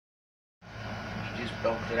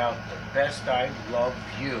spelled it out the best. I love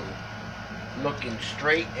you. Looking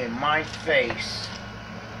straight in my face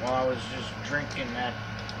while I was just drinking that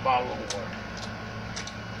bottle of water.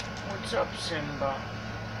 What's up, Simba?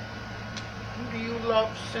 Who do you love,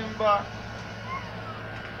 Simba?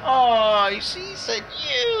 Oh, you see, he said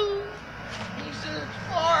you. He's a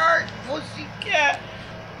smart pussycat.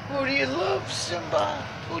 Who do you love, Simba?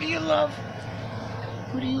 Who do you love?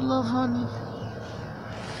 Who do you love, honey?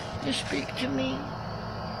 You speak to me.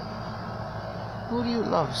 Who do you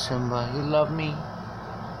love, Simba? You love me?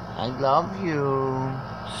 I love you,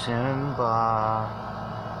 Simba.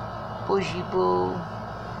 Bushy boo.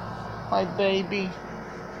 My baby.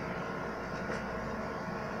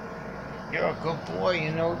 You're a good boy,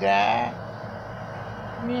 you know that?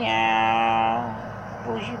 Meow.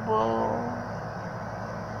 Bushy boo.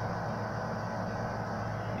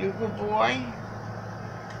 You a good boy?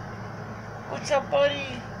 What's up,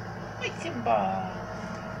 buddy? Hi, Simba.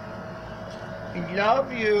 I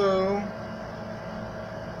love you.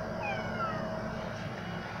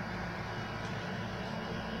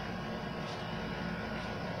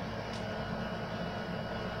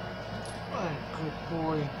 What a good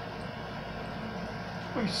boy.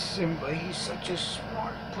 Where's Simba? He's such a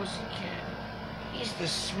smart pussycat. He's the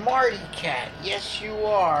Smarty cat. Yes, you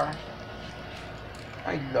are.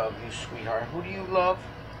 I love you, sweetheart. Who do you love?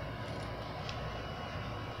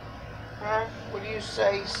 Huh? What do you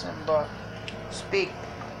say, Simba? Speak.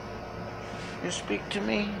 You speak to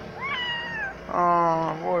me?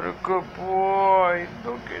 Oh, what a good boy.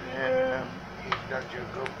 Look at him. He's such a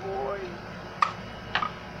good boy.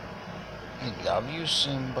 I love you,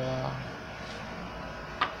 Simba.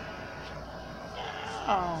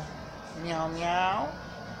 Oh, meow, meow.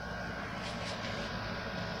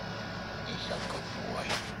 He's a good boy.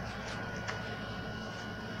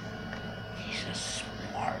 He's a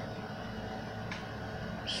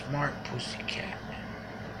smart pussycat.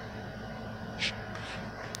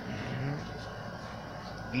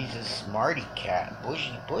 He's a smarty cat.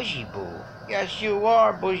 Bushy boo. Yes, you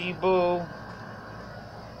are, bushy boo.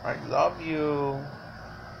 I love you.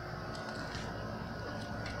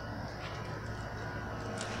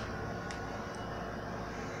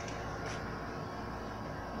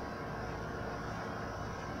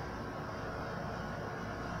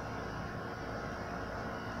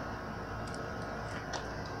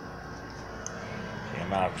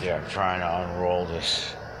 I'm out there trying to unroll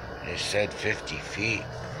this. It said 50 feet.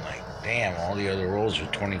 I'm like, damn, all the other rolls are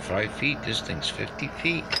 25 feet. This thing's 50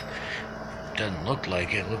 feet. Doesn't look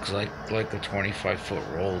like it. Looks like a 25-foot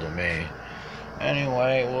roll to me.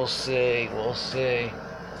 Anyway, we'll see. We'll see.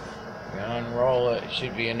 We unroll it. It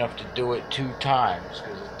should be enough to do it 2 times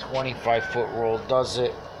because a 25-foot roll does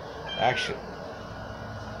it. Actually,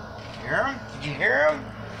 hear him? Did you hear him?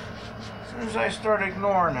 As soon as I start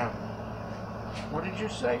ignoring him. What did you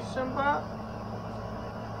say, Simba?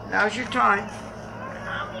 Now's your time.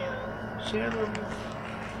 See, I love you.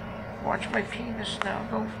 Watch my penis now.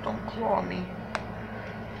 Don't claw me.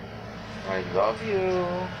 I love you.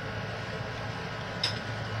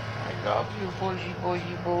 I love you,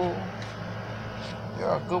 bushy boo.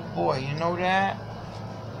 You're a good boy. You know that?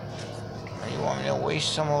 You want me to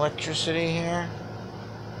waste some electricity here?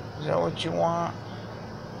 Is that what you want?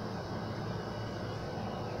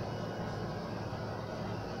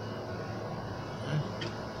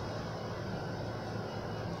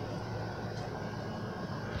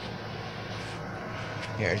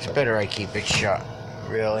 Yeah, it's better I keep it shut.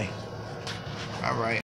 Really? Alright.